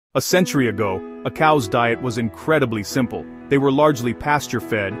A century ago, a cow's diet was incredibly simple. They were largely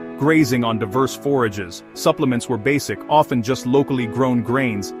pasture-fed, grazing on diverse forages. Supplements were basic, often just locally grown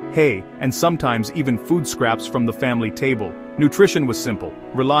grains, hay, and sometimes even food scraps from the family table. Nutrition was simple,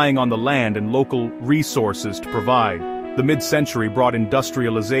 relying on the land and local resources to provide. The mid-century brought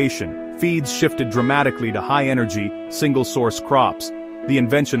industrialization. Feeds shifted dramatically to high-energy, single-source crops. The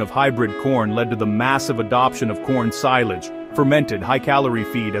invention of hybrid corn led to the massive adoption of corn silage, fermented high-calorie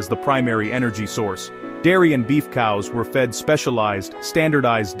feed as the primary energy source. Dairy and beef cows were fed specialized,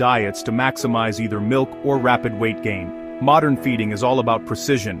 standardized diets to maximize either milk or rapid weight gain. Modern feeding is all about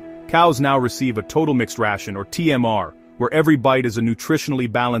precision. Cows now receive a total mixed ration, or TMR, where every bite is a nutritionally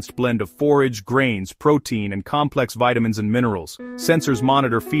balanced blend of forage, grains, protein, and complex vitamins and minerals. Sensors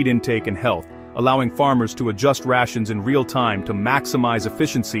monitor feed intake and health, allowing farmers to adjust rations in real time to maximize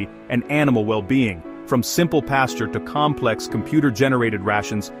efficiency and animal well-being. From simple pasture to complex computer-generated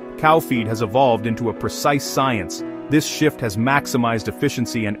rations, cow feed has evolved into a precise science. This shift has maximized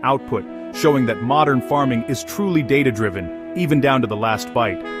efficiency and output, showing that modern farming is truly data-driven, even down to the last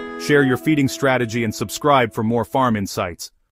bite. Share your feeding strategy and subscribe for more farm insights.